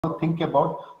to think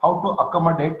about how to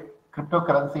accommodate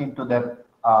cryptocurrency into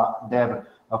their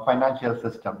financial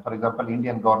system. For example,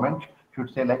 Indian government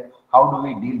should say like, how do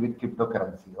we deal with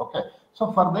cryptocurrency? Okay,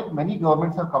 so for that, many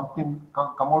governments have come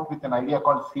out with an idea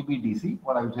called CBDC,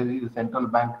 what I would say is central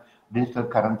bank digital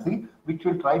currency, which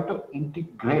will try to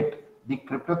integrate the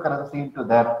cryptocurrency into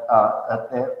their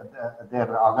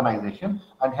organization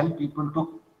and help people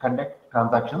to conduct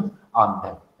transactions on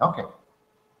them. Okay.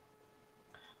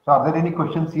 So are there any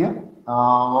questions here?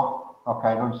 Okay,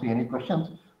 I don't see any questions.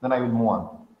 Then I will move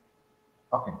on.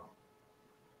 Okay.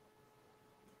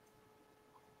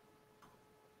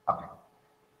 Okay.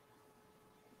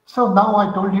 So now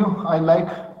I told you I like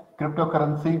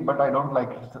cryptocurrency, but I don't like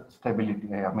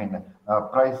stability. I mean,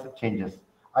 price changes.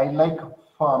 I like,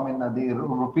 the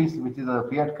rupees, which is a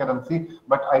fiat currency,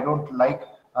 but I don't like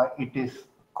it is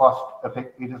cost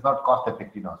effective. It is not cost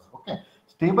effective enough. Okay.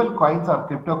 Stable coins are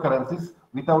cryptocurrencies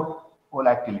without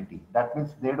volatility. That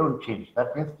means they don't change.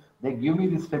 That means they give me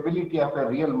the stability of a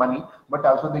real money, but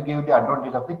also they give the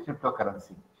advantage of the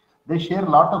cryptocurrency. They share a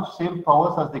lot of same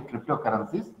powers as the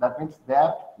cryptocurrencies. That means they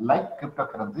are like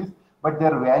cryptocurrencies, but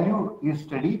their value is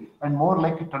steady and more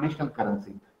like a traditional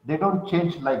currency. They don't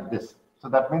change like this. So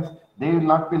that means they will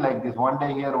not be like this one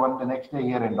day here, the next day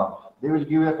here and all. They will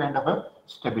give you a kind of a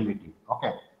stability.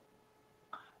 Okay.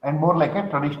 And more like a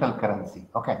traditional currency.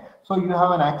 Okay. So you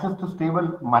have an access to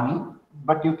stable money,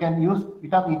 but you can use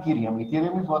it on Ethereum.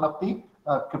 Ethereum is one of the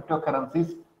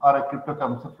cryptocurrencies or a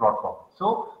cryptocurrency platform.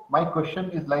 So my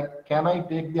question is like, can I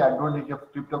take the advantage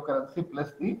of cryptocurrency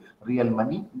plus the real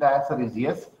money? The answer is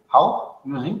yes. How?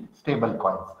 Using stable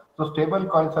coins. So stable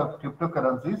coins are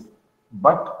cryptocurrencies,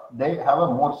 but they have a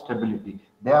more stability.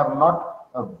 They are not,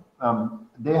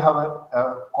 they have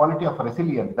a quality of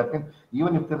resilience. That means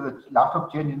even if there is a lot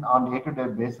of change on day-to-day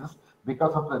basis,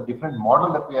 because of the different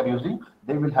model that we are using,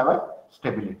 they will have a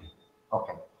stability.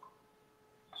 Okay.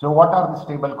 So what are the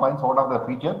stable coins? What are the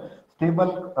features?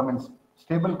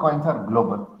 Stable coins are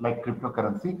global, like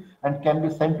cryptocurrency, and can be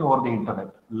sent over the internet,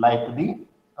 like the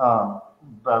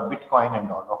Bitcoin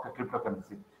and all. Okay,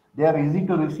 cryptocurrency. They are easy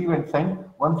to receive and send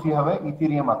once you have a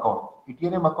Ethereum account.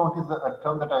 Ethereum account is a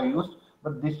term that I used,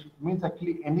 but this means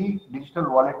actually any digital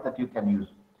wallet that you can use.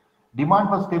 Demand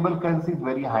for stable currency is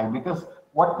very high because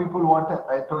what people want,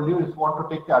 I told you, is want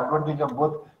to take the advantage of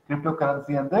both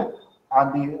cryptocurrency and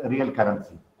the real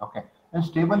currency. Okay, and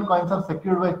stable coins are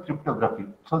secured by cryptography,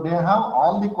 so they have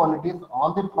all the qualities,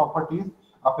 all the properties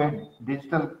of a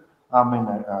digital,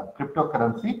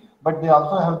 cryptocurrency, but they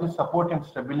also have the support and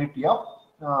stability of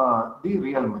the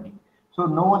real money. So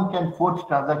no one can forge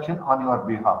transaction on your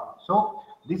behalf. So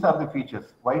these are the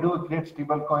features. Why do we create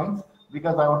stable coins?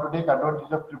 Because I want to take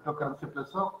advantage of cryptocurrency plus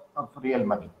of real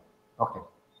money. Okay.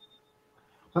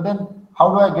 So then how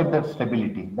do I get that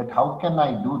stability? That how can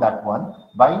I do that one?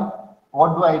 By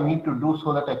what do I need to do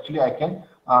so that actually I can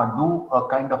do a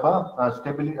kind of a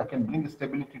stability, I can bring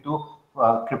stability to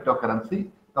cryptocurrency.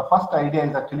 The first idea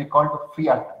is actually called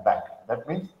fiat back. That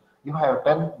means if I have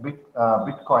 10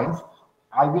 bitcoins,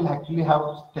 I will actually have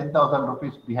 10,000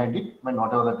 rupees behind it,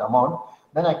 whatever that amount.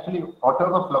 Then actually,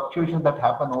 whatever the fluctuation that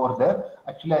happen over there,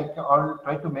 actually I'll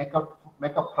try to make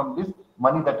up from this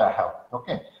money that I have.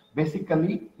 Okay.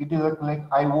 Basically, it is like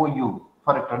IOU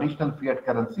for a traditional fiat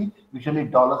currency. Usually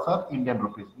dollars or Indian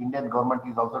rupees. Indian government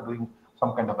is also doing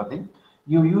some kind of a thing.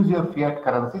 You use your fiat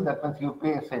currency. That means you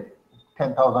pay say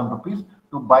 10,000 rupees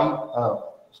to buy a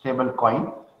stable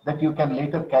coin that you can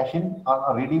later cash in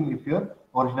or redeem with your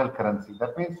original currency.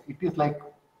 That means it is like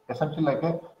essentially like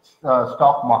a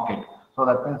stock market. So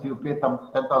that means you pay some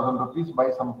 10,000 rupees,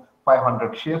 buy some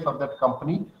 500 shares of that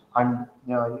company, and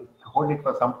hold it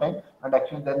for some time, and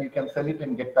actually then you can sell it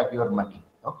and get back your money.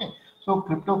 Okay. So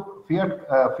crypto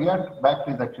fiat backed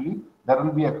is actually there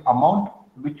will be an amount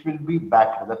which will be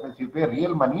backed. That means you pay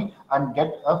real money and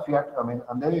get a fiat,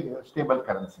 and a stable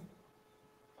currency.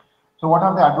 So what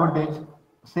are the advantages?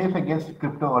 Safe against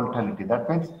crypto volatility. That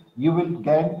means you will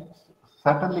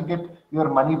certainly get your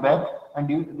money back,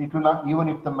 and it will not, even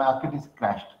if the market is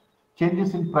crashed.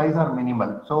 Changes in price are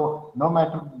minimal. So no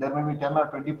matter, there may be 10 or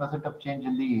 20% of change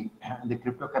in the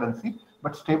cryptocurrency,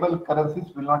 but stable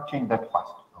currencies will not change that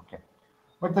fast. Okay.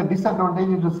 But the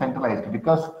disadvantage is centralized,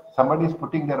 because somebody is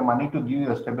putting their money to give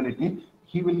you a stability.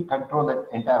 He will control that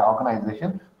entire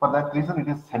organization. For that reason, it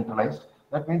is centralized.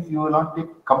 That means you will not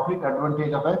take complete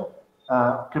advantage of a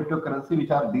cryptocurrency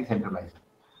which are decentralized.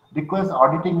 Requires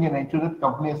auditing an insurance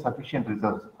company has sufficient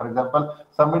reserves. For example,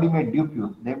 somebody may dupe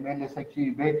you. They may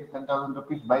actually pay 10,000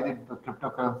 rupees, buy the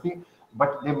cryptocurrency,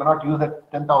 but they may not use that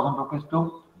 10,000 rupees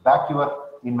to back your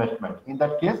investment. In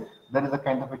that case, there is a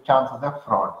kind of a chance of a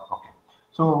fraud. Okay.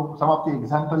 So some of the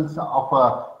examples of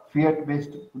fiat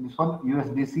based, this one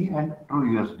USDC and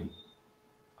true USD.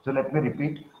 So let me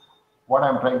repeat. What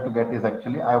I'm trying to get is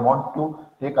actually I want to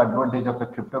take advantage of a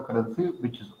cryptocurrency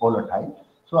which is volatile.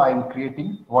 So I'm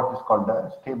creating what is called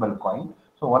a stable coin.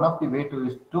 So one of the way to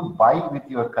is to buy with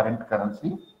your current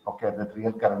currency, okay, the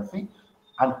real currency,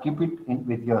 and keep it in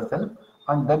with yourself,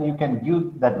 and then you can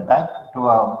give that back to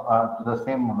the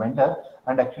same vendor,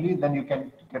 and actually then you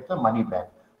can get the money back.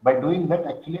 By doing that,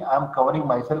 actually I'm covering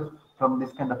myself from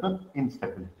this kind of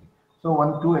instability.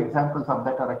 So two examples of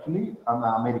that are actually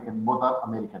American, both are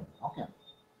American. Okay.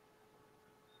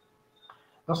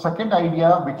 The second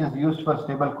idea which is used for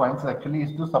stable coins actually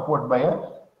is to support by a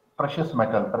precious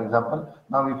metal. For example,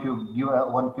 now if you give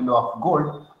 1 kilo of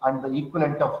gold and the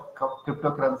equivalent of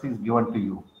cryptocurrency is given to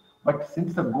you. But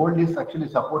since the gold is actually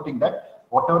supporting that,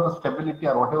 whatever the stability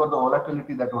or whatever the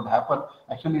volatility that would happen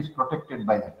actually is protected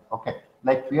by that. Okay.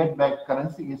 Like fiat backed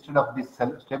currency, instead of these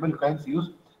stable coins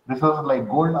use resources like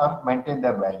gold or maintain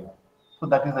their value. So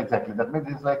that is exactly, that means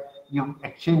it's like you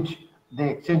exchange, they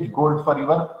exchange gold for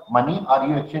your money or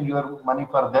you exchange your money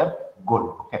for their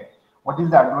gold. Okay. What is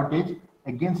the advantage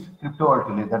against crypto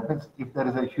volatility? That means if there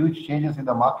is a huge changes in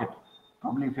the market,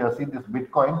 probably if you have seen this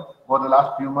Bitcoin over the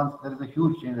last few months, there is a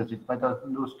huge changes. It might have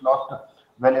lost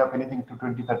value of anything to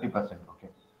 20-30%. Okay.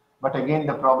 But again,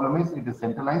 the problem is it is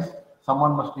centralized.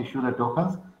 Someone must issue the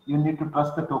tokens. You need to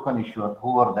trust the token issuer,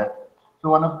 whoever that. So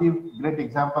one of the great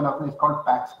example of this is called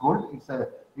Pax Gold. It's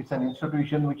an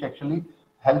institution which actually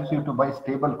helps you to buy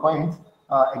stable coins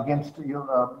against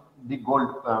the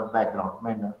gold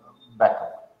background,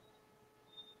 backup.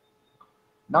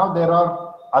 Now there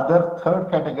are other third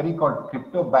category called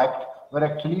crypto backed, where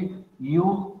actually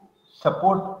you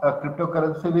support a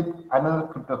cryptocurrency with another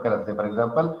cryptocurrency. For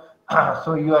example,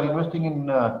 so you are investing in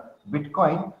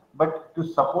Bitcoin, but to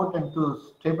support and to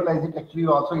stabilize it, actually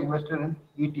you also invested in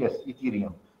ETS,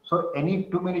 Ethereum. So any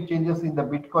too many changes in the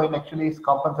Bitcoin actually is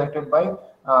compensated by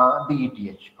the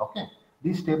ETH. Okay,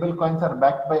 these stable coins are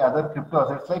backed by other crypto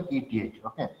assets like ETH.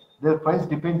 Okay, their price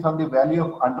depends on the value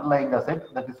of underlying asset,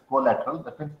 that is collateral.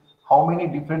 That means how many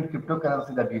different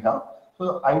cryptocurrencies that you have.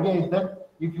 So idea is that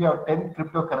if you have 10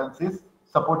 cryptocurrencies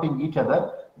supporting each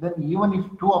other, then even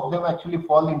if two of them actually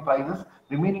fall in prices,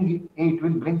 remaining 8 will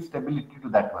bring stability to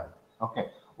that one. Okay.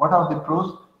 What are the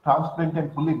pros? Transparent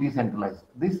and fully decentralized.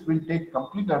 This will take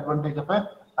complete advantage of a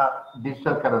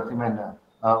digital currency,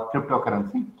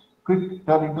 cryptocurrency. Quick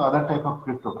turn into other type of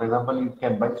crypto. For example, you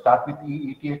can start with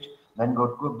ETH, then go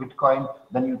to Bitcoin,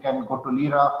 then you can go to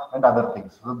Lira and other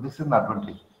things. So this is an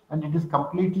advantage, and it is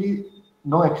completely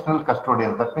no external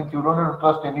custodian. That means you don't have to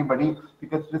trust anybody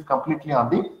because it is completely on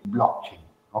the blockchain.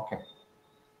 Okay.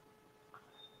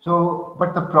 So,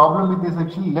 but the problem with this is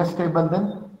actually less stable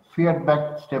than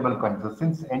fiat-backed stable coins. So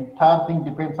since entire thing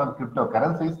depends on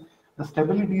cryptocurrencies, the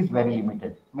stability is very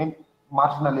limited. I mean,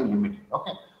 marginally limited.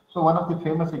 Okay. So one of the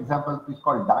famous examples is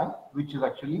called DAI, which is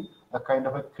actually a kind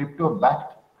of a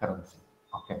crypto-backed currency.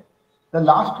 Okay. The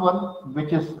last one,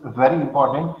 which is very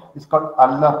important, is called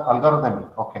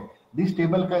algorithmic. Okay. These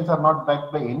stable coins are not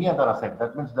backed by any other asset.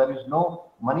 That means there is no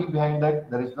money behind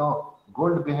that. There is no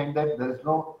gold behind that. There is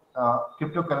no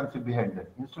cryptocurrency behind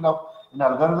that. Instead of an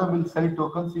algorithm will sell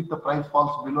tokens if the price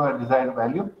falls below a desired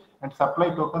value, and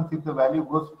supply tokens if the value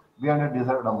goes beyond a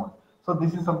desired amount. So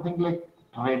this is something like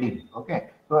trading. Okay.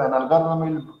 So an algorithm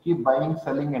will keep buying,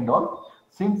 selling, and all.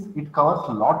 Since it covers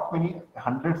many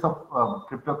hundreds of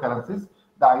cryptocurrencies,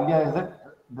 the idea is that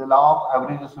the law of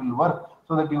averages will work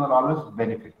so that you will always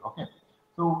benefit. Okay.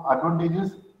 So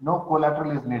advantages: no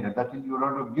collateral is needed. That is, you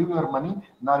don't have to give your money,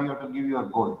 now you have to give your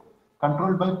gold.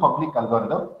 Controlled by public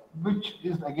algorithm, which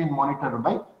is again monitored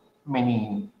by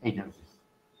many agencies.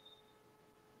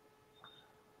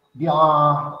 The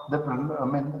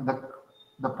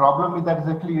problem with that is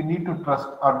actually you need to trust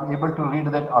or be able to read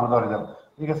that algorithm,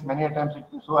 because many times it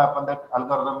will so happen that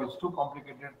algorithm is too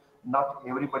complicated. Not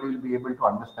everybody will be able to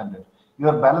understand it.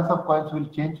 Your balance of coins will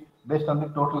change based on the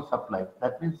total supply.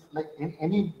 That means like in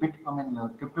any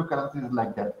cryptocurrency is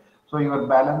like that. So your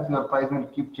balance, your price will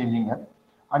keep changing.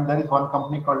 And there is one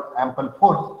company called Ample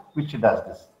Force which does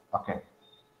this. Okay.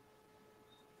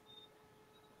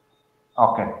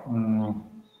 Okay.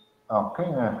 Okay.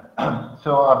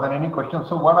 So are there any questions?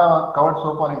 So what I have covered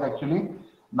so far is actually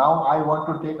now I want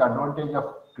to take advantage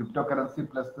of cryptocurrency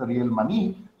plus the real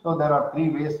money. So there are three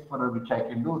ways for which I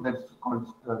can do. That's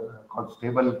called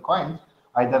stable coins.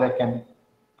 Either I can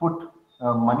put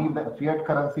money, fiat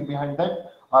currency behind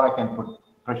that, or I can put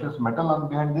precious metal on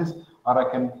behind this, or I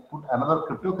can put another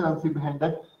cryptocurrency behind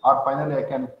that, or finally I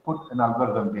can put an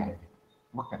algorithm behind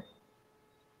it. Okay.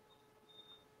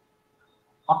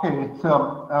 Okay, it's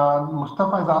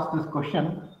Mustafa has asked this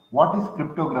question. What is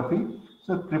cryptography?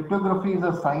 So cryptography is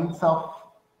a science of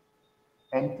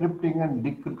encrypting and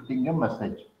decrypting a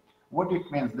message. What it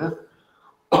means this,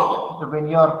 so when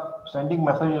you are sending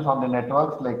messages on the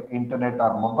networks like internet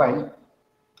or mobile,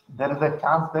 there is a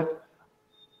chance that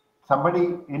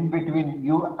somebody in between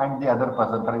you and the other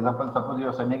person. For example, suppose you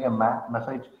are sending a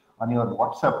message on your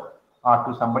WhatsApp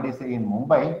to somebody say in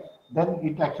Mumbai, then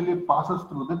it actually passes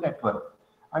through the network.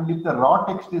 And if the raw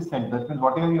text is sent, that means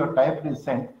whatever you have typed is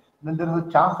sent, then there is a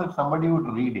chance that somebody would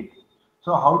read it.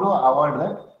 So how to avoid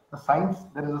that?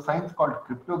 There is a science called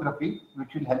cryptography,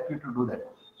 which will help you to do that.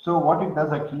 So what it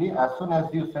does actually, as soon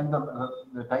as you send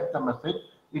type the message,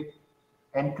 it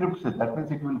encrypts it. That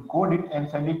means it will code it and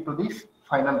send it to the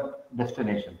final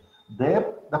destination.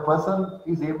 There, the person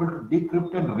is able to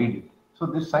decrypt and read it. So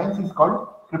this science is called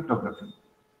cryptography.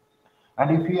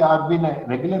 And if you have been a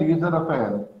regular user of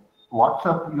a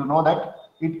WhatsApp, you know that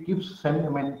it keeps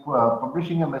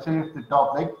publishing a message at the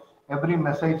top, like every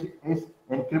message is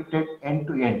encrypted end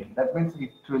to end. That means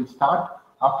it will start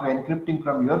after encrypting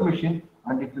from your machine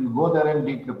and it will go there and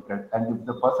decrypt it. And if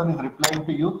the person is replying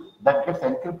to you, that gets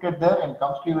encrypted there and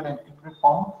comes to you in encrypted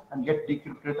form and gets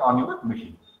decrypted on your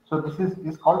machine. So this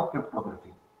is called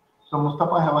cryptography. So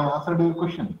Mustafa, have I answered your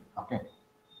question? Okay.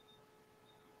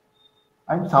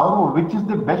 And Saurav, which is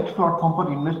the best platform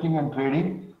for investing and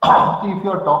trading? See, if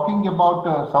you are talking about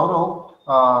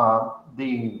Saurav,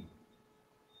 the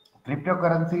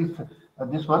cryptocurrencies,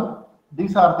 this one,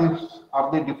 these are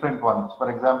the different ones. For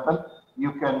example,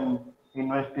 you can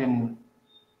invest in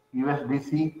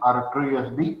USDC or True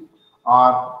USD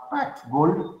or Pax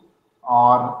Gold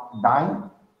or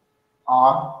Dime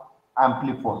or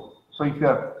Amplify. So if you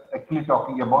are actually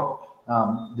talking about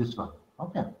this one,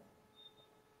 okay.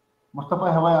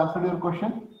 Mustafa, have I answered your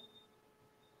question?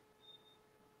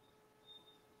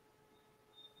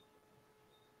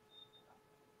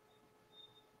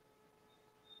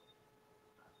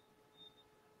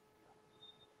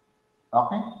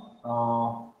 Okay.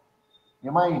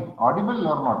 Am I audible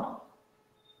or not?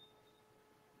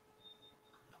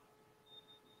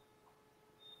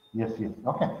 Yes, yes.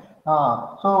 Okay.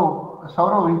 So,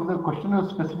 Saurav, if the question is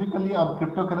specifically on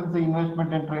cryptocurrency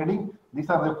investment and trading, these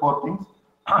are the four things.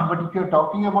 But if you're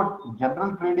talking about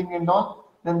general trading and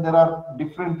all, then there are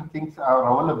different things are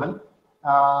available.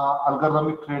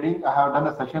 Algorithmic trading, I have done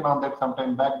a session on that some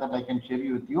time back that I can share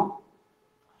you with you.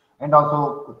 And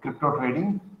also crypto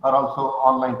trading or also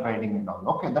online trading and all.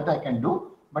 Okay, that I can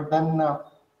do. But then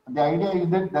the idea is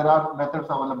that there are methods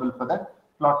available for that,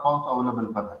 platforms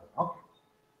available for that. Okay.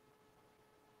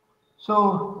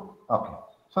 So, okay.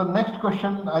 So next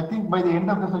question, I think by the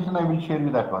end of the session, I will share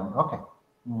you that one. Okay.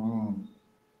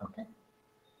 Okay.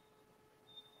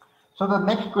 So the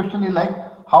next question is like,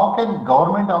 how can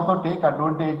government also take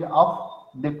advantage of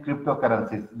the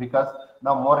cryptocurrencies? Because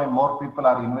now more and more people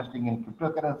are investing in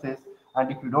cryptocurrencies,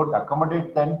 and if you don't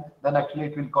accommodate them, then actually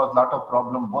it will cause a lot of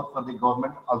problem both for the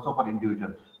government, also for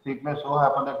individuals. So it may so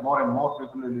happen that more and more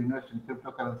people will invest in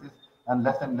cryptocurrencies, and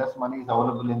less money is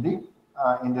available in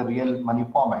the real money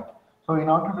format. So in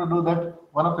order to do that,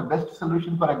 one of the best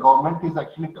solution for a government is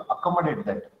actually to accommodate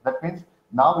that. That means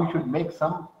now we should make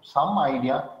some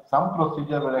idea, some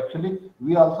procedure where actually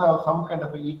we also have some kind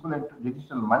of equivalent to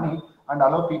digital money and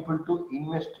allow people to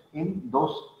invest in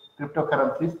those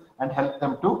cryptocurrencies and help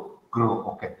them to grow.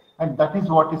 Okay, and that is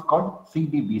what is called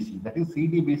CDBC. That is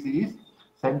CDBC is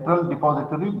Central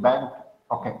Depository Bank.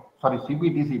 Okay, sorry,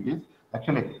 CBDC it is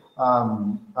actually.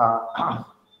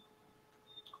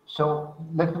 So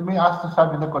let me ask to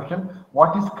start with the question,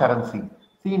 what is currency?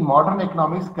 See, in modern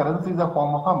economics, currency is a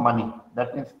form of a money.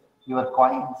 That means your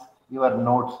coins, your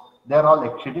notes, they are all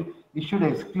issued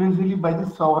exclusively by the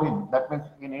sovereign. That means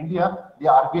in India, the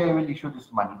RBI will issue this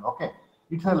money. Okay.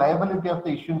 It's a liability of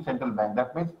the issuing central bank.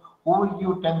 That means who will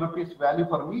give 10 rupees value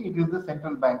for me? It is the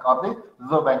central bank or the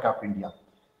Reserve Bank of India.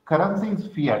 Currency is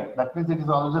fiat. That means it is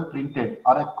always a printed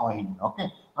or a coin. Okay.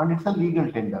 And it's a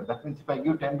legal tender. That means if I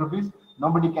give 10 rupees,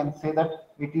 nobody can say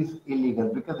that it is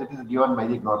illegal because it is given by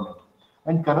the government.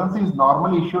 And currency is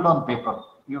normally issued on paper.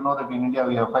 You know that in India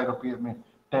we have 5 rupees,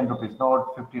 10 rupees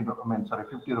note, 50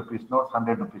 rupees notes,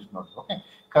 100 rupees notes. Okay.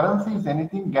 Currency is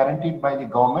anything guaranteed by the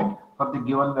government for the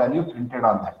given value printed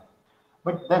on that.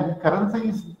 But then currency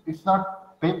is, it's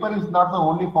not, paper is not the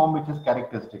only form which is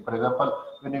characteristic. For example,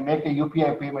 when you make a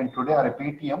UPI payment today or a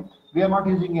Paytm, we are not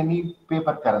using any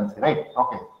paper currency, right?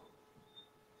 Okay.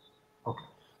 Okay.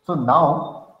 So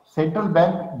now central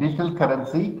bank digital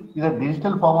currency is a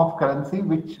digital form of currency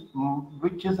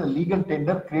which is a legal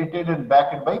tender created and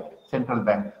backed by central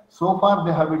bank. So far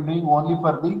they have been doing only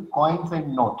for the coins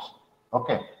and notes.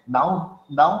 Okay. Now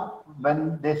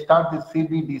when they start this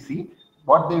CBDC,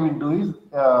 what they will do is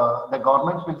the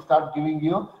governments will start giving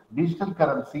you digital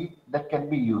currency that can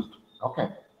be used. Okay.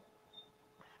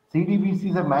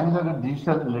 CDBC is a managed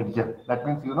digital ledger. That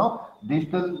means,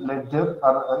 digital ledger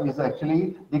is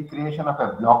actually the creation of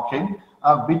a blockchain,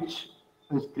 which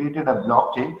is created a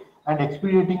blockchain and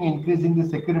expediting, increasing the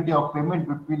security of payment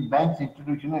between banks,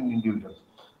 institutions, and individuals.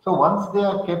 So once they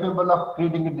are capable of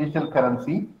creating a digital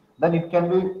currency, then it can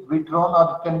be withdrawn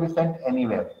or it can be sent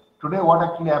anywhere. Today, what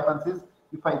actually happens is,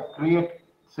 if I create,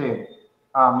 say,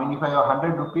 if I have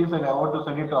 100 rupees and I want to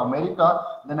send it to America,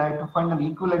 then I have to find an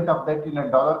equivalent of that in a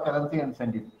dollar currency and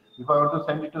send it. If I want to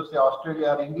send it to, say,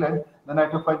 Australia or England, then I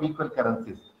have to find equal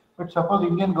currencies. But suppose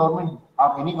Indian government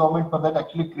or any government for that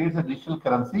actually creates a digital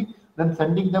currency, then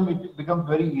sending them, it becomes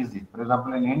very easy. For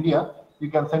example, in India,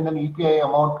 you can send an EPI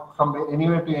amount from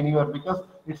anywhere to anywhere because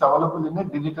it's available in a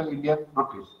digital Indian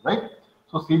rupees, right?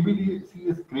 So CBDC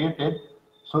is created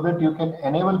so that you can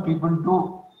enable people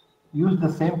to use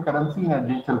the same currency in a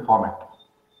digital format.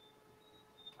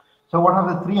 So what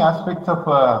are the three aspects of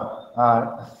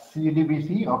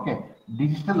CDBC? Okay,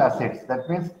 digital assets. That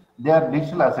means they are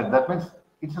digital assets. That means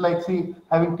it's like, see,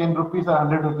 having 10 rupees or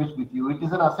 100 rupees with you. It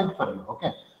is an asset for you.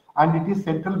 Okay, and it is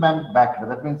central bank backed.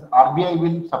 That means RBI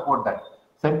will support that.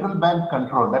 Central bank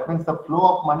control. That means the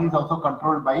flow of money is also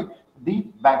controlled by the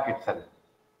bank itself.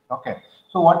 Okay,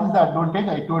 so what is the advantage?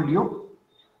 I told you,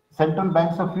 central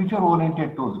banks are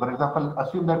future-oriented tools. For example,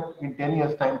 assume that in 10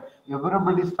 years' time,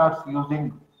 everybody starts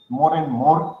using more and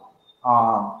more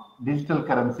digital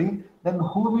currency, then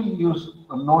who will use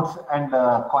notes and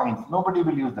coins? Nobody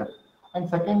will use that. And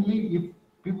secondly, if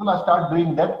people are start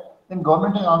doing that, then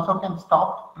government also can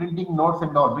stop printing notes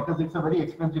and all because it's a very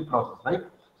expensive process, right?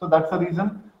 So that's the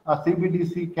reason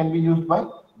CBDC can be used by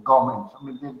governments. I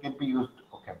mean, they can be used.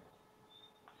 Okay.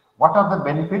 What are the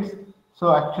benefits?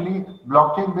 So actually,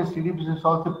 blockchain-based CDBC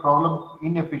solves the problem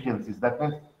inefficiencies. That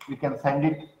means you can send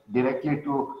it directly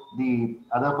to the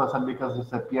other person because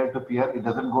it's a peer-to-peer. It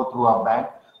doesn't go through a bank.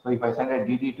 So if I send a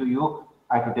DD to you,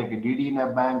 I have to take a DD in a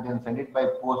bank, then send it by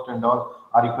post and all.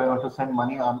 Or if I want to send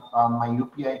money on my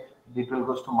UPI, it will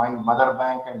goes to my mother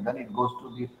bank and then it goes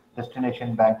to the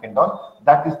destination bank and all.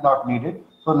 That is not needed.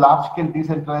 So large-scale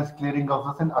decentralized clearing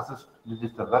houses and assist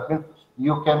register. That means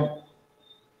you can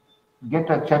get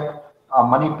a check,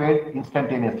 money paid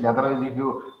instantaneously. Otherwise, if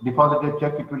you deposit a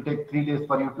check, it will take 3 days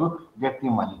for you to get the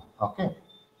money. Okay.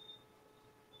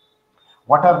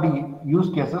 What are the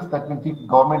use cases? That means if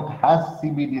government has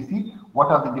CBDC, what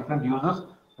are the different uses?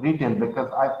 Retail, because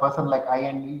a person like I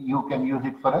and you can use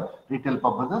it for retail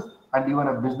purposes, and even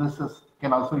a businesses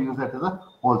can also use it as a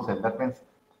wholesale. That means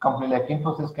company like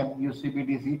Infosys can use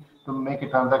CBDC to make a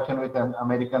transaction with an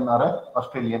American or an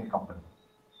Australian company.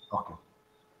 Okay.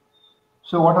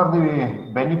 So what are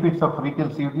the benefits of retail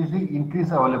CBDC?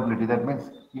 Increase availability. That means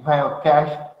if I have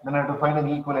cash, then I have to find an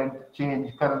equivalent,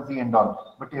 change, currency and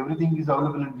all. But everything is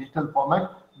available in digital format,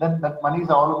 then that money is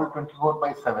available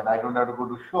 24/7. I don't have to go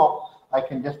to shop. I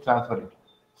can just transfer it.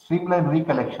 Streamline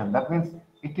recollection. That means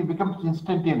it becomes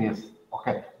instantaneous.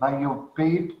 Okay. Now you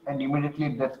pay it and immediately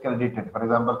it gets credited. For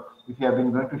example, if you have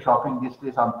been going to shopping these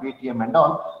days on Paytm and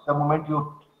all, the moment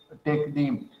you take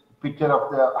the picture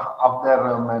of their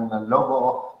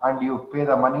logo and you pay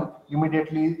the money,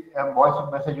 immediately a voice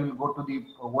message will go to the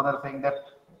owner saying that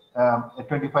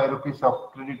 25 rupees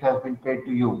of credit has been paid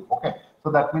to you. Okay,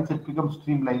 so that means it becomes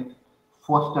streamlined,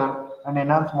 foster and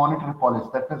enhance monetary policy.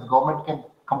 That means government can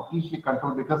completely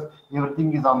control because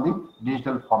everything is on the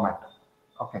digital format.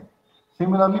 Okay.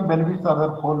 Similarly, benefits are the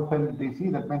wholesale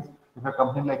DC. That means if a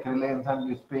company like Reliance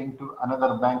and is paying to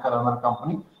another bank or another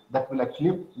company, that will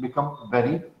actually become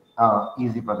very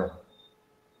easy for them.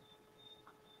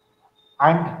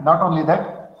 And not only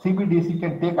that, CBDC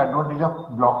can take advantage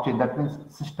of blockchain. That means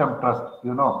system trust.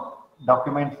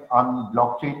 Documents on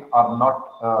blockchain are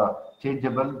not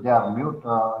changeable; they are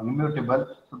immutable.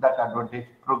 So that advantage,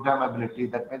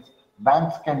 programmability. That means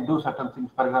banks can do certain things.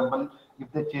 For example,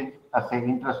 if they change, say,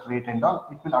 interest rate and all,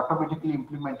 it will automatically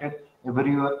implement it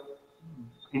everywhere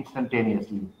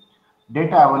instantaneously.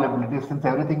 Data availability, since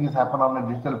everything is happen on a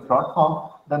digital platform,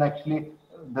 then actually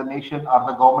the nation or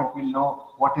the government will know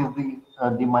what is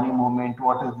the money movement,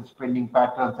 what is the spending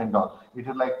patterns and all. It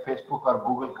is like Facebook or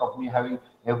Google company having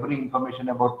every information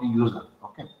about the user.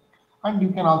 Okay, and you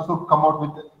can also come out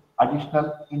with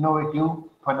additional innovative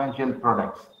financial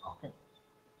products. Okay,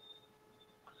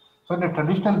 so in a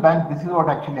traditional bank, this is what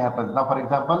actually happens. Now, for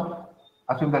example,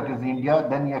 assume that is India,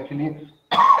 then you actually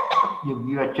you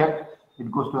give a check,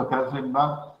 it goes to a currency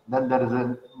bank, then there is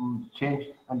a change,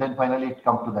 and then finally it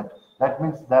comes to that. That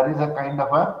means there is a kind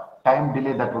of a time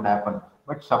delay that would happen.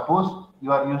 But suppose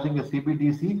you are using a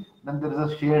CBDC, then there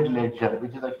is a shared ledger,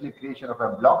 which is actually creation of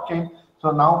a blockchain.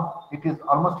 So now it is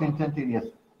almost instantaneous.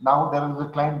 Now there is a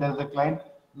client,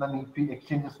 then if he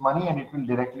exchanges money and it will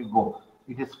directly go.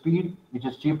 It is speed, it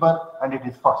is cheaper, and it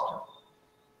is faster.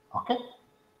 Okay.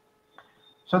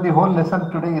 So the whole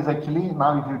lesson today is actually,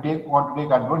 now if you want to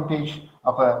take advantage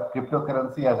of a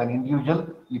cryptocurrency as an individual,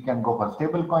 you can go for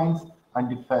stable coins,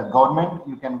 and if a government,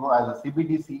 you can go as a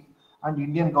CBDC, and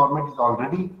Indian government is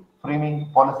already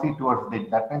framing policy towards it.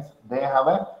 That means they have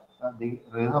the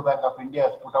Reserve Bank of India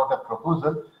has put out a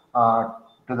proposal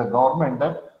to the government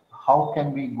that how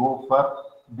can we go for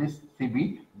this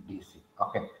CBDC.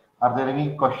 Okay. Are there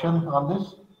any questions on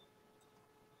this?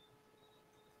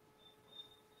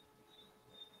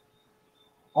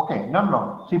 Okay,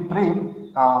 no. See,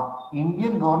 Prem,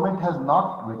 Indian government has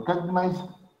not recognized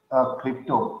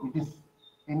crypto. It is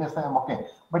in a sense okay,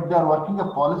 but they are working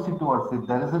a policy towards it.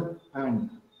 There is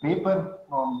paper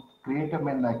created,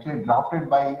 actually drafted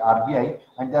by RBI,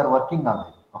 and they are working on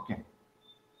it. Okay.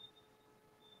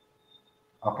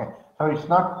 Okay, so it's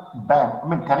not banned.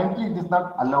 Currently it is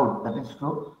not allowed. That is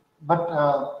true, but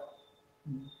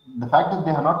the fact that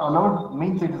they are not allowed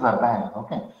means it is a ban.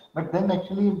 Okay, but then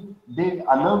actually they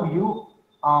allow you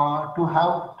to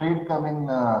have trade come in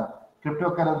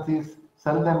cryptocurrencies,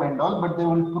 sell them and all, but they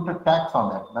will put a tax on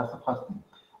that. That's the first thing.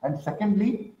 And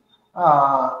secondly,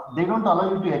 they don't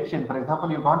allow you to exchange. For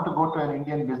example, you want to go to an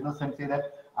Indian business and say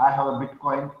that I have a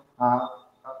Bitcoin,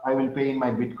 I will pay in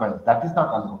my Bitcoin. That is not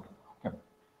allowed. Okay.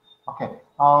 Okay.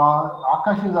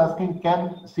 Akash is asking, can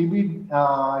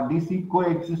CBDC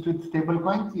coexist with stable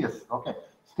coins? Yes. Okay.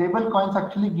 Stable coins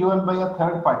actually given by a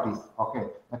third parties. Okay.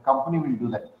 The company will do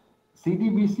that.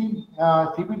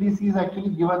 CBDC is actually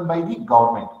given by the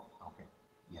government. Okay.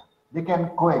 Yeah. They can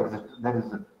coexist. There is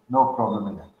no problem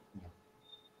in that. Yeah.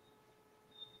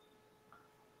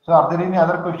 So are there any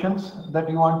other questions that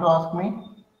you want to ask me?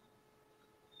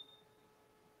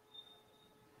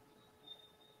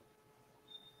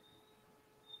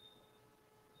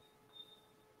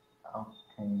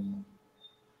 Okay.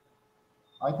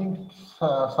 I think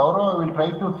Saurav, I will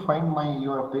try to find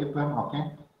your paper.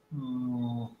 Okay.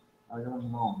 I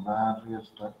don't know where is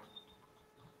that,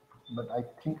 but I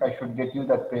think I should get you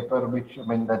that paper, which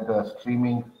that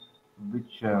streaming,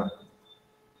 which. Okay.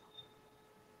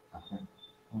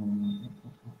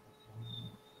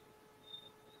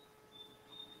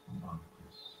 Not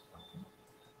this. Okay.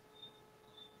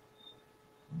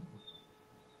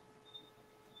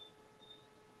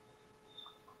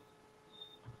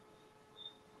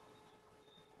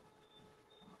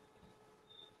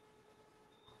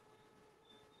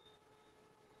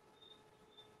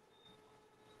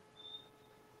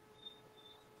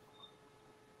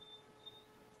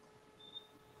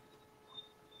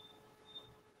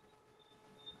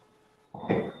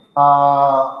 Okay.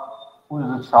 Who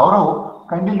is it? Saurav,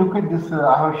 kindly look at this.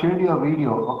 I have shared your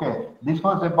video. Okay. This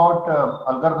was about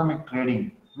algorithmic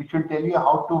trading, which will tell you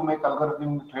how to make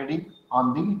algorithmic trading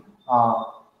on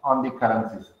the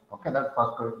currencies. Okay, that's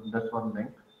first. That's one thing.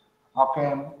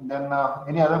 Okay. Then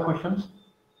any other questions?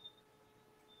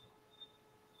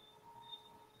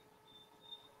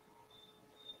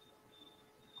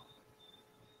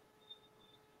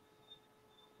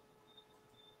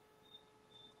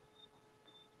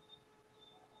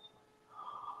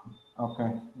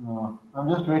 Okay. I'm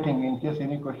just waiting in case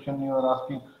any question you are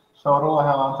asking. Saurav, I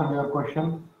have answered your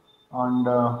question. And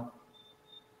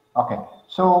okay.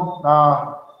 So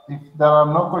if there are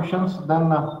no questions, then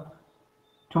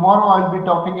tomorrow I'll be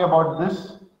talking about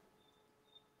this.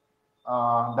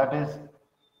 That is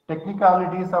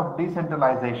technicalities of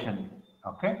decentralization.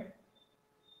 Okay.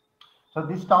 So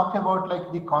this talks about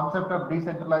like the concept of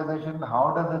decentralization.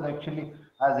 How does it actually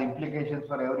has implications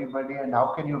for everybody, and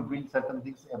how can you build certain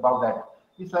things about that?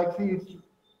 It's like, see, it's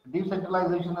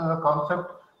decentralization is a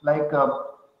concept like a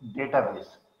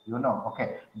database.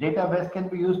 Okay, database can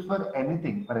be used for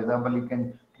anything. For example, you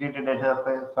can create a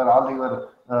database for all your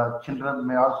children,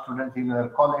 all students in your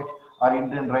college, or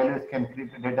Indian Railways can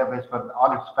create a database for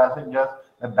all its passengers.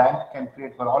 A bank can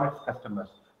create for all its customers.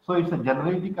 So it's a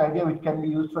generic idea which can be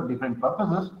used for different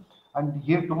purposes. And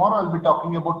here tomorrow I'll be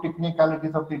talking about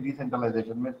technicalities of the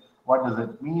decentralization. Means what does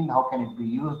it mean? How can it be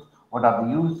used? What are the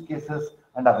use cases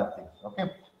and other things?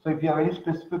 Okay. So if you have any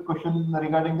specific questions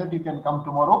regarding that, you can come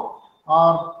tomorrow.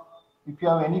 Or if you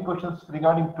have any questions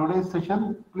regarding today's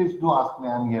session, please do ask me.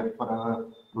 I'm here for another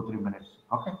 2-3 minutes.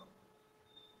 Okay.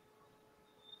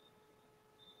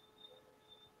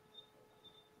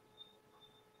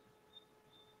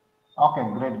 Okay,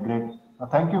 great.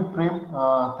 Thank you, Prem.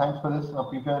 Thanks for this.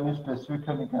 If you have any specific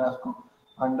question, you can ask.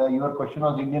 And your question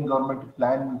was Indian government to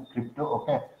plan crypto.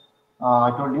 Okay,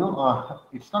 I told you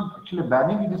it's not actually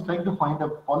banning; it is trying to find a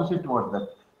policy towards that.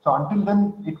 So until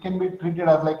then, it can be treated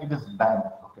as like it is banned.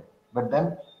 Okay, but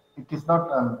then it is not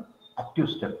an active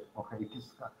step. Okay, it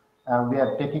is. We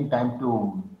are taking time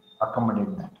to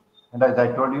accommodate that. And as I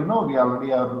told you, no, we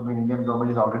already are. The Indian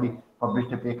government is already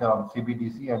published a paper on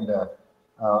CBDC, and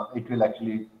it will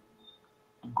actually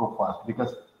go fast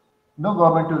because no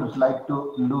government would like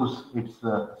to lose its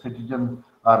citizens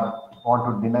or want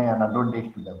to deny an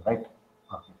advantage to them, right?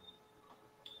 Okay.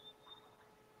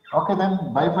 Okay,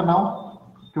 then bye for now.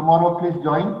 Tomorrow, please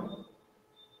join.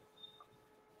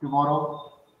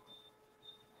 Tomorrow,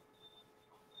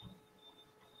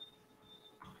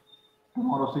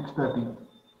 tomorrow 6:30.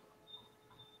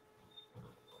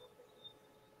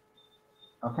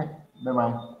 Okay, bye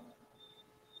bye.